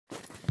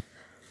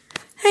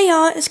Hey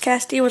y'all, it's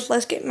Cassidy with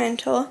Let's Get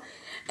Mental,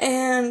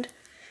 and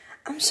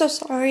I'm so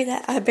sorry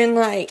that I've been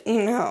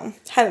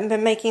haven't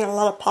been making a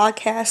lot of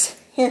podcasts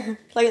here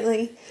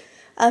lately.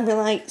 I've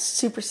been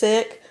super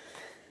sick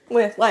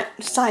with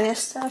sinus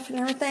stuff and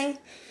everything.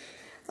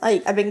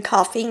 I've been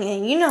coughing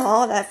and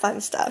all that fun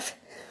stuff.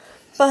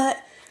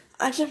 But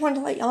I just wanted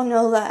to let y'all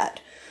know that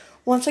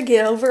once I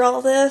get over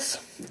all this,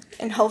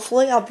 and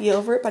hopefully I'll be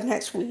over it by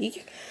next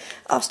week,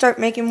 I'll start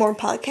making more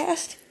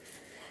podcasts.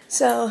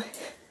 So,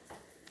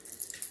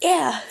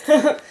 yeah,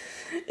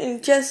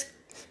 and just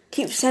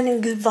keep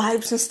sending good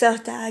vibes and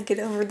stuff that I get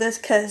over this,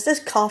 because this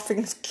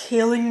coughing's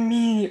killing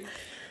me.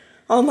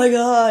 Oh my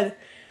god.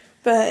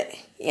 But,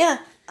 yeah,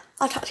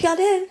 I'll talk to y'all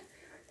then.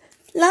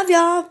 Love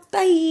y'all.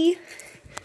 Bye.